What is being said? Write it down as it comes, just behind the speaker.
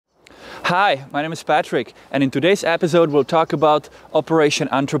Hi, my name is Patrick, and in today's episode we'll talk about Operation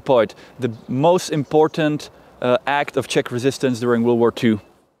Anthropoid, the most important act of Czech resistance during World War II.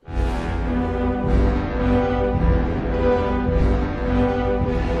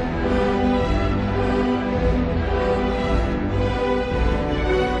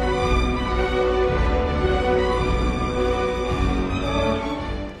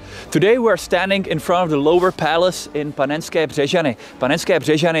 Today we are standing in front of the lower palace in Panenské Břežany. Panenské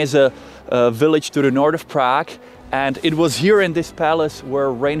Břežany is a village to the north of Prague, and it was here in this palace where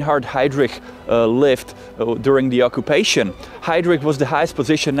Reinhard Heydrich lived during the occupation. Heydrich was the highest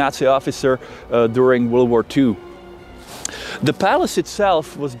position Nazi officer during World War II. The palace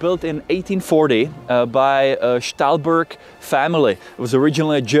itself was built in 1840 by a Stahlberg family. It was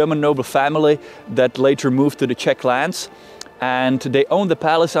originally a German noble family that later moved to the Czech lands. And they owned the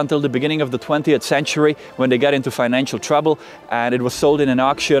palace until the beginning of the 20th century, when they got into financial trouble, and it was sold in an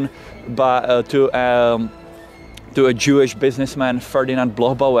auction to a Jewish businessman, Ferdinand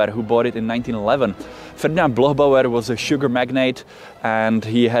Bloch-Bauer, who bought it in 1911. Ferdinand Bloch-Bauer was a sugar magnate, and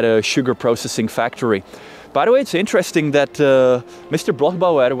he had a sugar processing factory. By the way, it's interesting that Mr.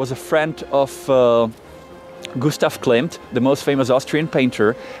 Bloch-Bauer was a friend of Gustav Klimt, the most famous Austrian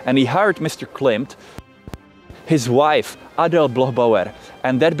painter, and he hired Mr. Klimt, his wife, Adele Bloch-Bauer,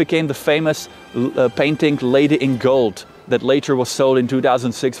 and that became the famous painting Lady in Gold that later was sold in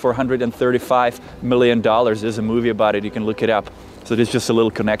 2006 for $135 million. There's a movie about it, you can look it up. So there's just a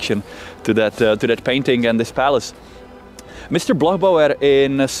little connection to that painting and this palace. Mr. Bloch-Bauer,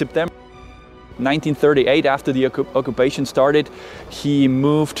 in September 1938, after the occupation started, he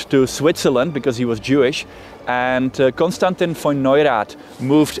moved to Switzerland because he was Jewish, and Konstantin von Neurath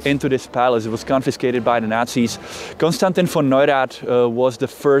moved into this palace. It was confiscated by the Nazis. Konstantin von Neurath was the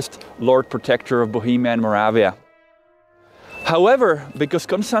first Lord Protector of Bohemia and Moravia. However, because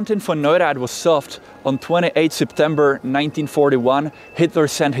Konstantin von Neurath was soft, on 28 September 1941, Hitler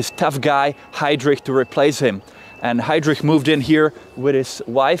sent his tough guy Heydrich to replace him. And Heydrich moved in here with his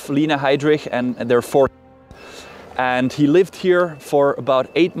wife, Lina Heydrich, and their 4 kids. And he lived here for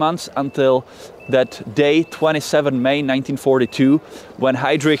about 8 months until that day, 27 May 1942, when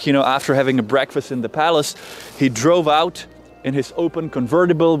Heydrich, after having a breakfast in the palace, he drove out in his open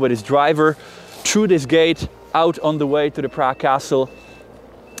convertible with his driver through this gate out on the way to the Prague castle.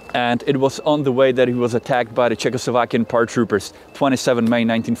 And it was on the way that he was attacked by the Czechoslovakian paratroopers, 27 May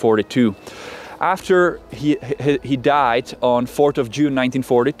 1942. After he died on 4th of June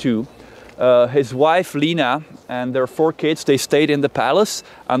 1942, his wife Lina and their 4 kids, they stayed in the palace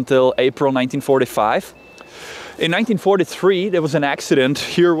until April 1945. In 1943, there was an accident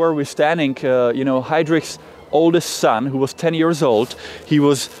here where we're standing. Heydrich's oldest son, who was 10 years old, he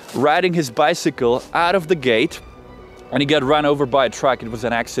was riding his bicycle out of the gate and he got run over by a truck. It was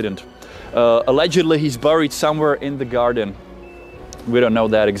an accident. Allegedly, he's buried somewhere in the garden. We don't know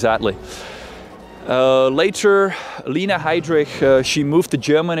that exactly. Later, Lina Heydrich, she moved to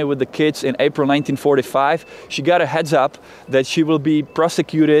Germany with the kids in April 1945. She got a heads up that she will be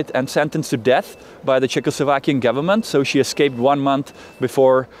prosecuted and sentenced to death by the Czechoslovakian government, so she escaped 1 month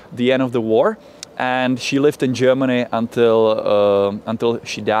before the end of the war. And she lived in Germany until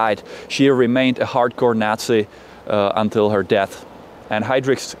she died. She remained a hardcore Nazi until her death. And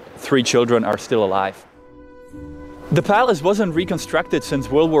Heydrich's 3 children are still alive. The palace wasn't reconstructed since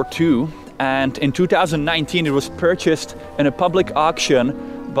World War II. And in 2019 it was purchased in a public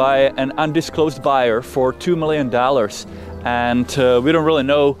auction by an undisclosed buyer for $2 million. And we don't really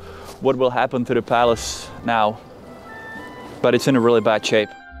know what will happen to the palace now, but it's in a really bad shape.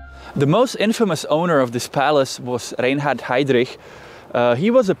 The most infamous owner of this palace was Reinhard Heydrich. He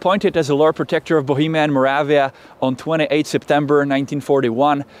was appointed as a Lord Protector of Bohemia and Moravia on 28 September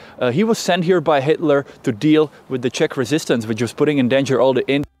 1941. He was sent here by Hitler to deal with the Czech resistance, which was putting in danger all the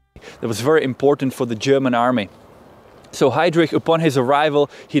Indians. That was very important for the German army. So Heydrich, upon his arrival,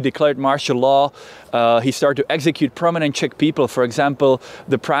 he declared martial law. He started to execute prominent Czech people. For example,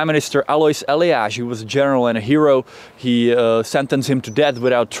 the Prime Minister Alois Eliáš, who was a general and a hero, he sentenced him to death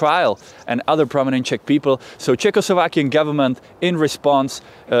without trial, and other prominent Czech people. So Czechoslovakian government, in response,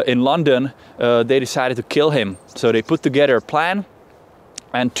 in London, they decided to kill him. So they put together a plan,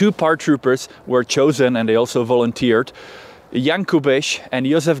 and 2 paratroopers were chosen, and they also volunteered. Jan Kubiš and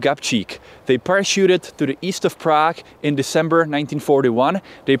Josef Gabčík. They parachuted to the east of Prague in December 1941.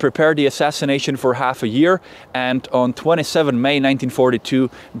 They prepared the assassination for half a year, and on 27 May 1942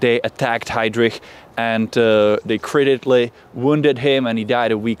 they attacked Heydrich, and they critically wounded him, and he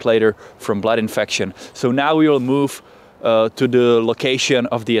died a week later from blood infection. So now we will move to the location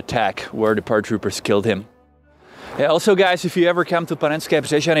of the attack where the paratroopers killed him. Yeah, also guys, if you ever come to Panenské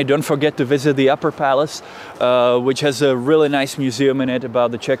Břežany, don't forget to visit the Upper Palace, which has a really nice museum in it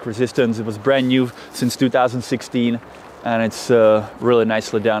about the Czech resistance. It was brand new since 2016 and it's really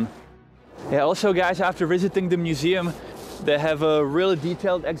nicely done. Yeah, also guys, after visiting the museum, they have a really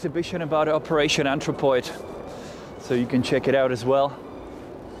detailed exhibition about Operation Anthropoid. So you can check it out as well.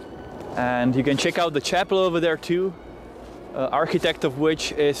 And you can check out the chapel over there too. Architect of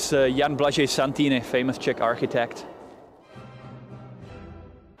which is Jan Blažej Santini, famous Czech architect.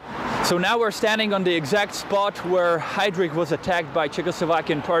 So now we're standing on the exact spot where Heydrich was attacked by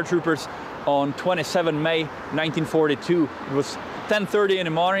Czechoslovakian paratroopers on 27 May 1942. It was 10:30 in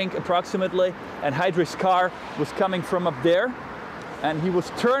the morning approximately, and Heydrich's car was coming from up there, and he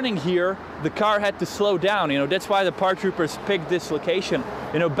was turning here. The car had to slow down, that's why the paratroopers picked this location.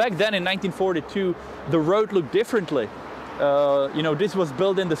 Back then in 1942, the road looked differently. This was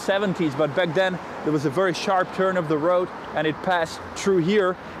built in the 70s, but back then there was a very sharp turn of the road and it passed through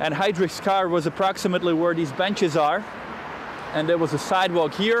here, and Heydrich's car was approximately where these benches are, and there was a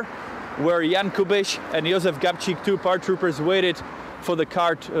sidewalk here where Jan Kubiš and Josef Gabčík, two paratroopers, waited for the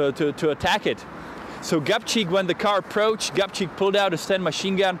car to attack it. So Gabčík, when the car approached, Gabčík pulled out a Sten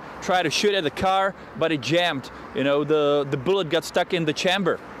machine gun, tried to shoot at the car, but it jammed. The bullet got stuck in the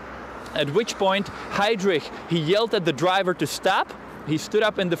chamber. At which point Heydrich, he yelled at the driver to stop. He stood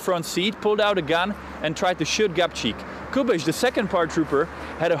up in the front seat, pulled out a gun and tried to shoot Gabčík. Kubiš, the second paratrooper,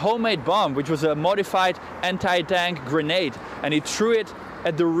 had a homemade bomb, which was a modified anti-tank grenade, and he threw it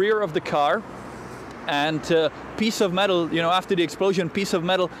at the rear of the car. And piece of metal, after the explosion, piece of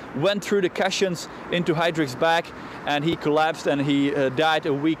metal went through the cushions into Heydrich's back, and he collapsed and he died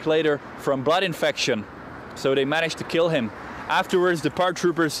a week later from blood infection. So they managed to kill him. Afterwards, the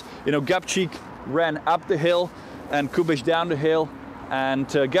paratroopers, Gabčík ran up the hill and Kubiš down the hill, and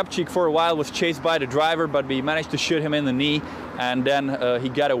Gabčík for a while was chased by the driver, but we managed to shoot him in the knee, and then he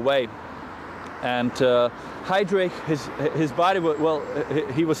got away. And Heydrich, his body,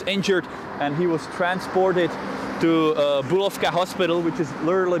 he was injured and he was transported to Bulovka Hospital, which is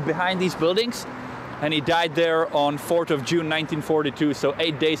literally behind these buildings, and he died there on 4th of June 1942, so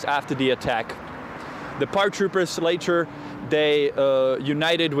 8 days after the attack. The paratroopers later, they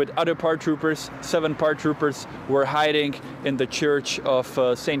united with other paratroopers. 7 paratroopers were hiding in the church of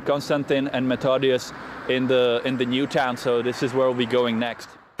St. Constantine and Methodius in the new town. So this is where we'll be going next.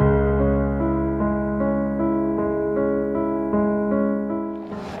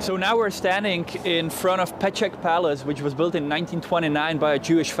 So now we're standing in front of Petschek Palace, which was built in 1929 by a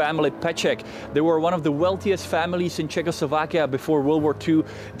Jewish family, Petschek. They were one of the wealthiest families in Czechoslovakia before World War II.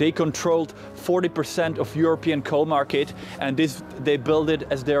 They controlled 40% of European coal market, and they built it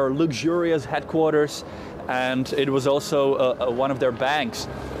as their luxurious headquarters, and it was also one of their banks.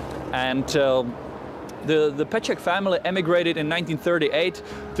 And the Petschek family emigrated in 1938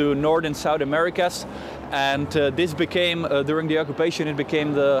 to North and South Americas, and this became, during the occupation, it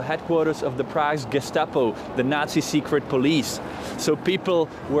became the headquarters of the Prague's Gestapo, the Nazi secret police. So people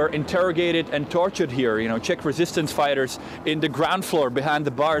were interrogated and tortured here. Czech resistance fighters in the ground floor behind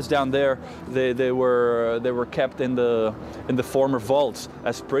the bars down there. They were kept in the former vaults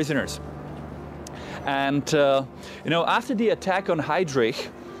as prisoners. And after the attack on Heydrich,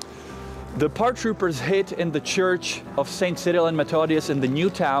 the paratroopers hid in the church of St. Cyril and Methodius in the new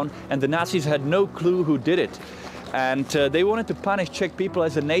town, and the Nazis had no clue who did it. And they wanted to punish Czech people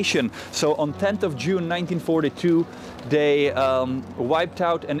as a nation. So on 10th of June 1942, they wiped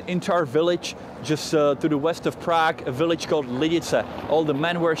out an entire village just to the west of Prague, a village called Lidice. All the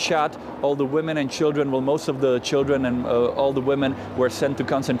men were shot, all the women and children, most of the children and all the women were sent to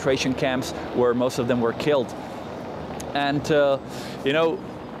concentration camps where most of them were killed. And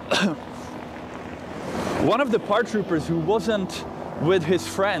one of the paratroopers who wasn't with his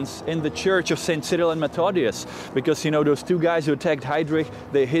friends in the church of St. Cyril and Methodius, because those 2 guys who attacked Heydrich,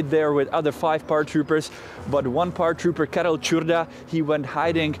 they hid there with other 5 paratroopers, but one paratrooper, Karel Čurda, he went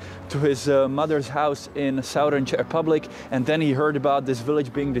hiding to his mother's house in Southern Czech Republic, and then he heard about this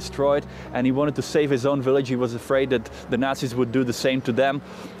village being destroyed, and he wanted to save his own village. He was afraid that the Nazis would do the same to them.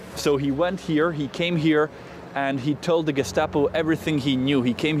 So he went here, he came here, and he told the Gestapo everything he knew.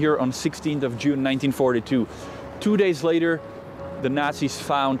 He came here on 16th of June 1942. 2 days later, the Nazis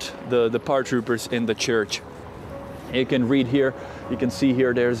found the paratroopers in the church. You can read here, you can see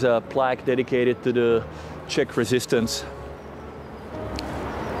here there's a plaque dedicated to the Czech resistance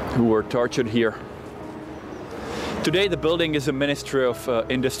who were tortured here. Today the building is a Ministry of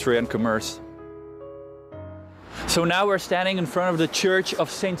Industry and Commerce. So now we're standing in front of the church of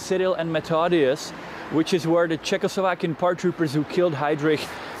St. Cyril and Methodius, which is where the Czechoslovakian paratroopers who killed Heydrich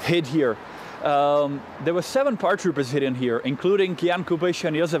hid here. There were 7 paratroopers hidden here, including Jan Kubiš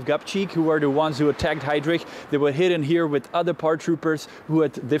and Josef Gabčík, who were the ones who attacked Heydrich. They were hidden here with other paratroopers who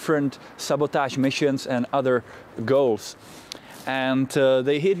had different sabotage missions and other goals. And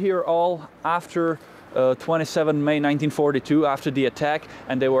they hid here all after 27 May 1942, after the attack,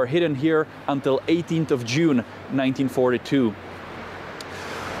 and they were hidden here until 18th of June 1942.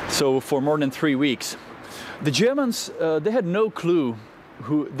 So for more than 3 weeks. The Germans, they had no clue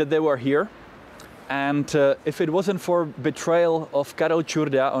that they were here. And if it wasn't for betrayal of Karel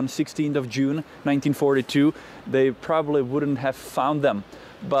Čurda on 16th of June 1942, they probably wouldn't have found them.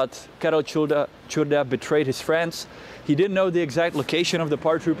 But Karel Čurda betrayed his friends. He didn't know the exact location of the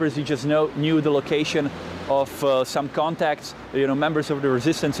paratroopers. He just knew the location of some contacts, members of the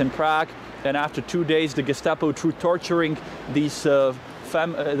resistance in Prague. And after 2 days, the Gestapo, through torturing these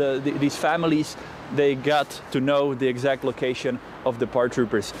families, they got to know the exact location of the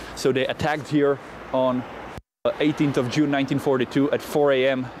paratroopers. So they attacked here on 18th of June 1942 at 4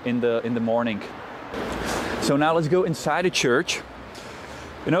 a.m. in the morning. So now let's go inside the church.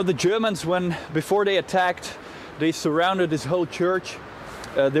 The Germans, before they attacked, they surrounded this whole church.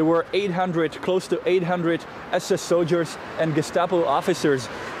 There were close to 800 SS soldiers and Gestapo officers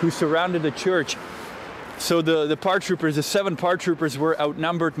who surrounded the church. So the paratroopers, the 7 paratroopers, were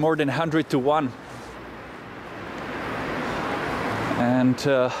outnumbered more than 100 to 1. And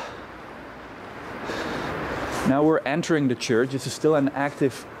now we're entering the church. This is still an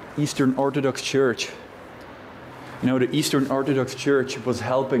active Eastern Orthodox church. The Eastern Orthodox Church was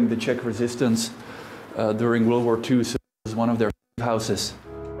helping the Czech resistance during World War II, so it was one of their houses.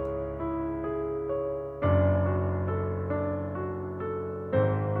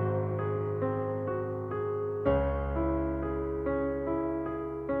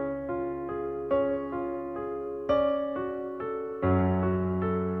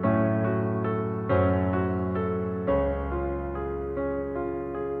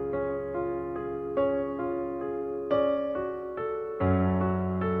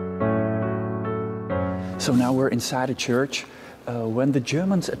 So now we're inside a church. When the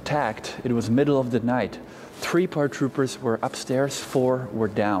Germans attacked, it was middle of the night. 3 paratroopers were upstairs, 4 were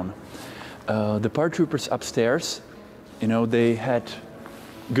down. The paratroopers upstairs, they had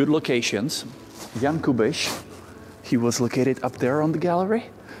good locations. Jan Kubiš, he was located up there on the gallery.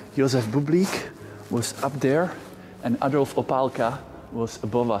 Josef Bublik was up there, and Adolf Opálka was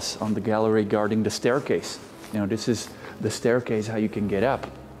above us on the gallery guarding the staircase. This is the staircase how you can get up.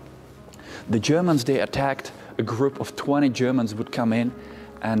 The Germans, they attacked. A group of 20 Germans would come in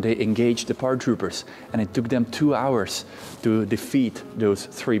and they engaged the paratroopers. And it took them 2 hours to defeat those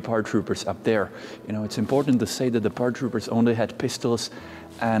 3 paratroopers up there. It's important to say that the paratroopers only had pistols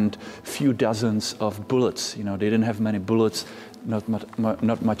and few dozens of bullets. They didn't have many bullets, not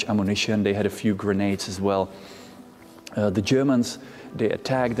much ammunition. They had a few grenades as well. The Germans, they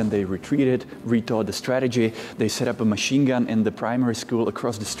attacked and they retreated, retaught the strategy. They set up a machine gun in the primary school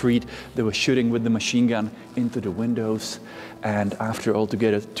across the street. They were shooting with the machine gun into the windows. And after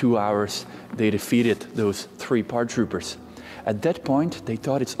altogether 2 hours, they defeated those 3 paratroopers. At that point, they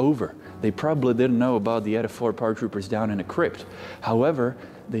thought it's over. They probably didn't know about the other 4 paratroopers down in the crypt. However,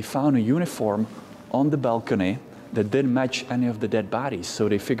 they found a uniform on the balcony that didn't match any of the dead bodies. So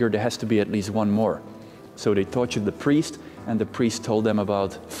they figured there has to be at least 1 more. So they tortured the priest, and the priest told them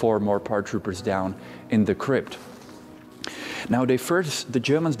about 4 more paratroopers down in the crypt. Now the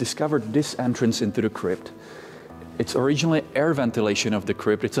Germans discovered this entrance into the crypt. It's originally air ventilation of the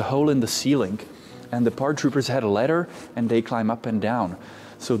crypt. It's a hole in the ceiling, and the paratroopers had a ladder and they climb up and down.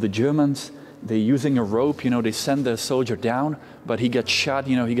 So the Germans, they using a rope, they send the soldier down, but he got shot,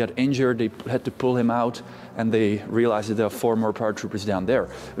 he got injured. They had to pull him out, and they realized that there are 4 more paratroopers down there.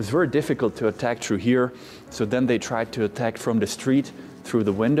 It was very difficult to attack through here. So then they tried to attack from the street through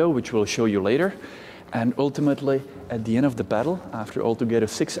the window, which we'll show you later. And ultimately, at the end of the battle, after altogether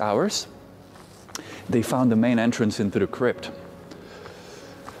 6 hours, they found the main entrance into the crypt.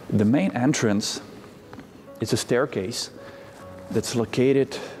 The main entrance is a staircase that's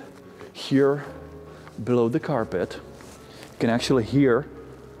located here below the carpet. You can actually hear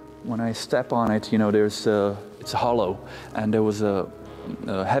when I step on it, it's hollow, and there was a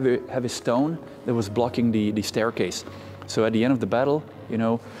heavy stone that was blocking the staircase. So at the end of the battle,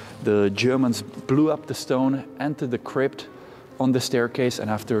 the Germans blew up the stone, entered the crypt on the staircase, and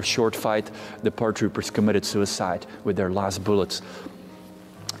after a short fight, the paratroopers committed suicide with their last bullets.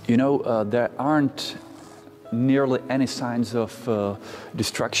 There aren't nearly any signs of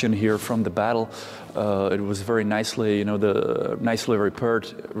destruction here from the battle. It was very nicely, nicely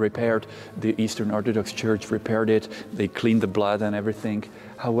repaired. The Eastern Orthodox Church repaired it. They cleaned the blood and everything.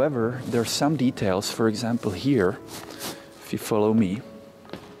 However, there are some details, for example here, if you follow me,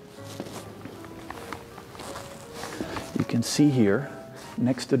 you can see here,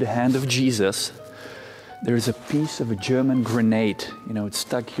 next to the hand of Jesus, there is a piece of a German grenade. You know, it's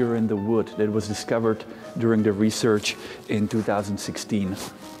stuck here in the wood that was discovered during the research in 2016.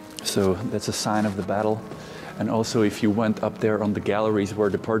 So that's a sign of the battle. And also if you went up there on the galleries where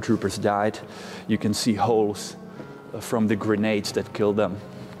the paratroopers died, you can see holes from the grenades that killed them.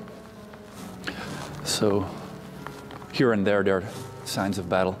 So here and there are signs of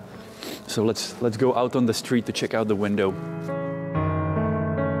battle. So let's go out on the street to check out the window.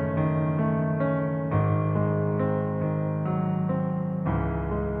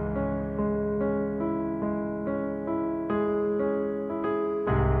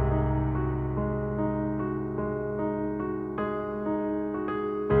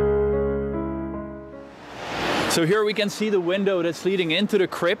 So here we can see the window that's leading into the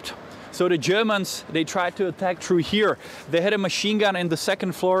crypt. So the Germans, they tried to attack through here. They had a machine gun in the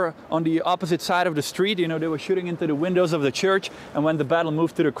second floor on the opposite side of the street. You know, they were shooting into the windows of the church. And when the battle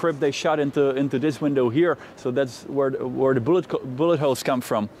moved to the crypt, they shot into this window here. So that's where the bullet holes come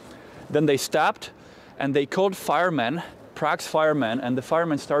from. Then they stopped and they called firemen, Prague's firemen, and the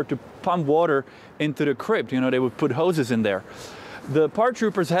firemen started to pump water into the crypt. You know, they would put hoses in there. The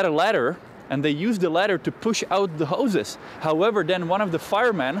paratroopers had a ladder, and they used the ladder to push out the hoses. However, then one of the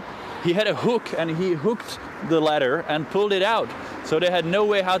firemen, he had a hook and he hooked the ladder and pulled it out. So they had no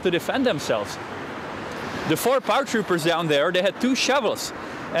way how to defend themselves. The 4 paratroopers down there, they had 2 shovels,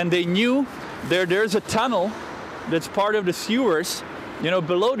 and they knew there's a tunnel that's part of the sewers, you know,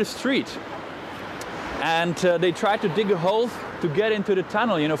 below the street. And they tried to dig a hole to get into the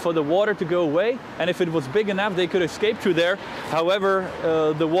tunnel, you know, for the water to go away. And if it was big enough, they could escape through there. However,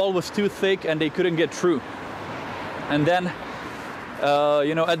 the wall was too thick and they couldn't get through. And then,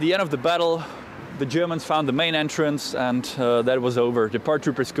 you know, at the end of the battle, the Germans found the main entrance, and that was over. The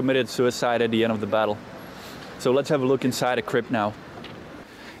paratroopers committed suicide at the end of the battle. So let's have a look inside the crypt now.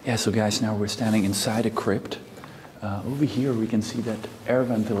 Yeah, so guys, now we're standing inside a crypt. Over here we can see that air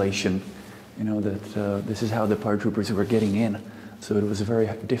ventilation. You know, that this is how the paratroopers were getting in. So it was very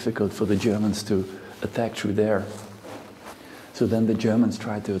difficult for the Germans to attack through there. So then the Germans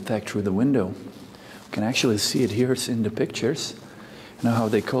tried to attack through the window. You can actually see it here in the pictures. You know how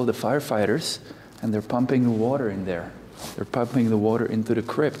they call the firefighters, and they're pumping the water in there. They're pumping the water into the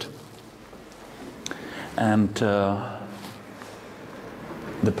crypt. And the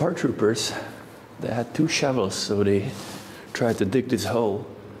paratroopers, they had 2 shovels, so they tried to dig this hole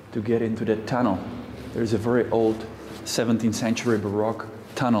to get into that tunnel. There's a very old 17th century Baroque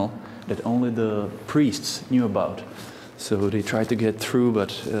tunnel that only the priests knew about. So they tried to get through, but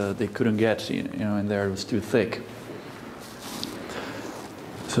they couldn't get, you know, and there it was too thick.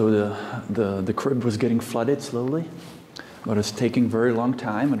 So the crypt was getting flooded slowly, but it was taking a very long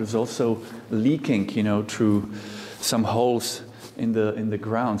time. It was also leaking, you know, through some holes in the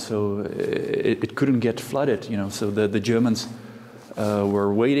ground, so it couldn't get flooded, you know. So the Germans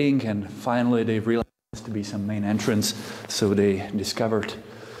were waiting, and finally they realized to be some main entrance, so they discovered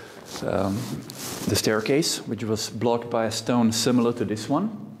the staircase, which was blocked by a stone similar to this one.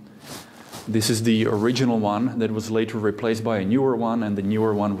 This is the original one that was later replaced by a newer one, and the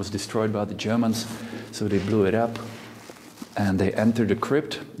newer one was destroyed by the Germans, so they blew it up and they entered the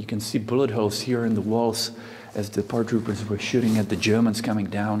crypt. You can see bullet holes here in the walls as the paratroopers were shooting at the Germans coming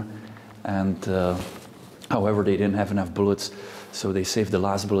down, and however they didn't have enough bullets, so they saved the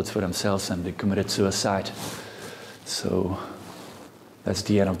last bullets for themselves and they committed suicide. So that's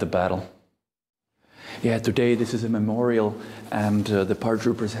the end of the battle. Yeah, today this is a memorial, and the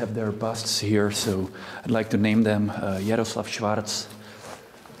paratroopers have their busts here, so I'd like to name them Jaroslav Schwarz,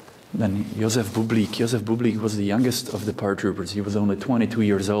 then Josef Bublik. Josef Bublik was the youngest of the paratroopers. He was only 22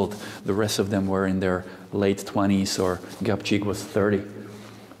 years old. The rest of them were in their late 20s, or Gabčík was 30.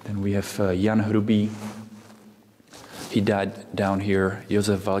 Then we have Jan Hrubý. He died down here.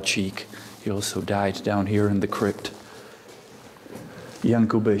 Josef Valčík, he also died down here in the crypt. Jan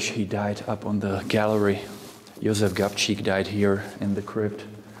Kubiš, he died up on the gallery. Josef Gabčík died here in the crypt.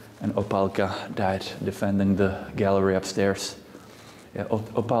 And Opálka died defending the gallery upstairs. Yeah,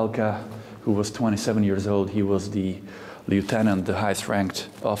 Opálka, who was 27 years old, he was the lieutenant, the highest ranked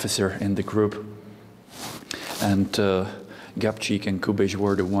officer in the group. And Gabčík and Kubiš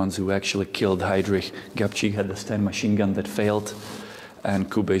were the ones who actually killed Heydrich. Gabčík had the Sten machine gun that failed, and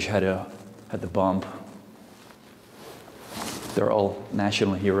Kubiš had the bomb. They're all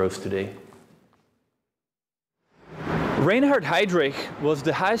national heroes today. Reinhard Heydrich was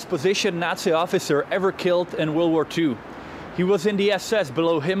the highest position Nazi officer ever killed in World War II. He was in the SS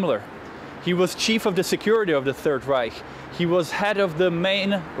below Himmler. He was chief of the security of the Third Reich. He was head of the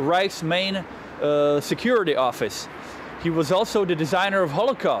Reich's main security office. He was also the designer of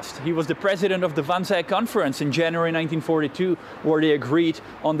Holocaust. He was the president of the Wannsee Conference in January 1942, where they agreed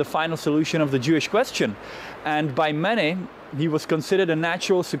on the final solution of the Jewish question. And by many, he was considered a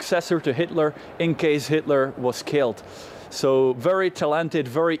natural successor to Hitler in case Hitler was killed. So very talented,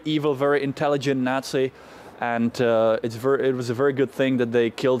 very evil, very intelligent Nazi. And it was a very good thing that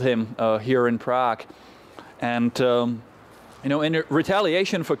they killed him here in Prague. And you know, in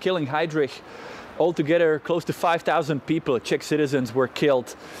retaliation for killing Heydrich, altogether close to 5,000 people, Czech citizens, were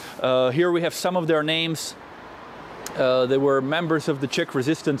killed. Here we have some of their names. They were members of the Czech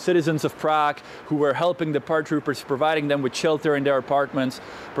resistance, citizens of Prague, who were helping the paratroopers, providing them with shelter in their apartments,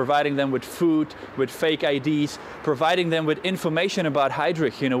 providing them with food, with fake IDs, providing them with information about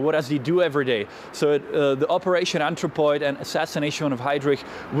Heydrich. You know, what does he do every day? So the Operation Anthropoid and assassination of Heydrich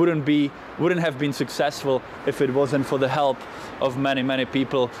wouldn't have been successful if it wasn't for the help of many, many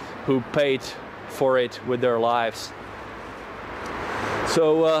people who paid for it with their lives.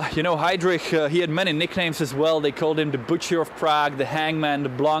 So, you know, Heydrich, he had many nicknames as well. They called him the Butcher of Prague, the Hangman, the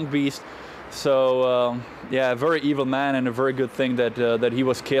Blanc Beast. So, yeah, a very evil man, and a very good thing that he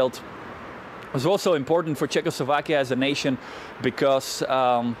was killed. It was also important for Czechoslovakia as a nation because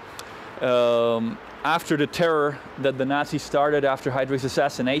after the terror that the Nazis started after Heydrich's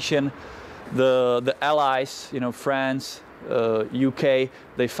assassination, the Allies, you know, France, UK,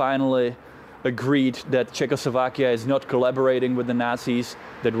 they finally agreed that Czechoslovakia is not collaborating with the Nazis,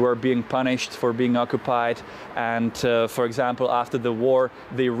 that were being punished for being occupied. And for example, after the war,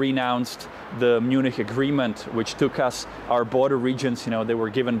 they renounced the Munich Agreement, which took us our border regions. You know, they were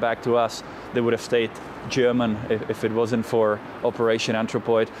given back to us. They would have stayed German if it wasn't for Operation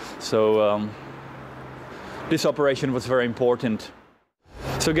Anthropoid. So this operation was very important.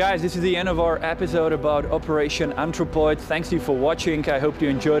 So guys, this is the end of our episode about Operation Anthropoid. Thanks to you for watching. I hope you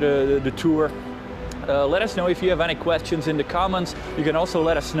enjoyed the tour. Let us know if you have any questions in the comments. You can also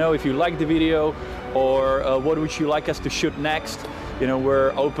let us know if you liked the video, or what would you like us to shoot next. You know,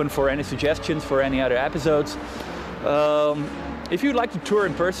 we're open for any suggestions for any other episodes. If you'd like to tour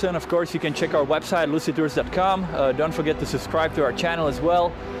in person, of course, you can check our website, lucytours.com. Don't forget to subscribe to our channel as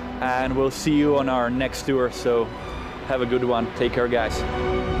well. And we'll see you on our next tour. So have a good one. Take care, guys.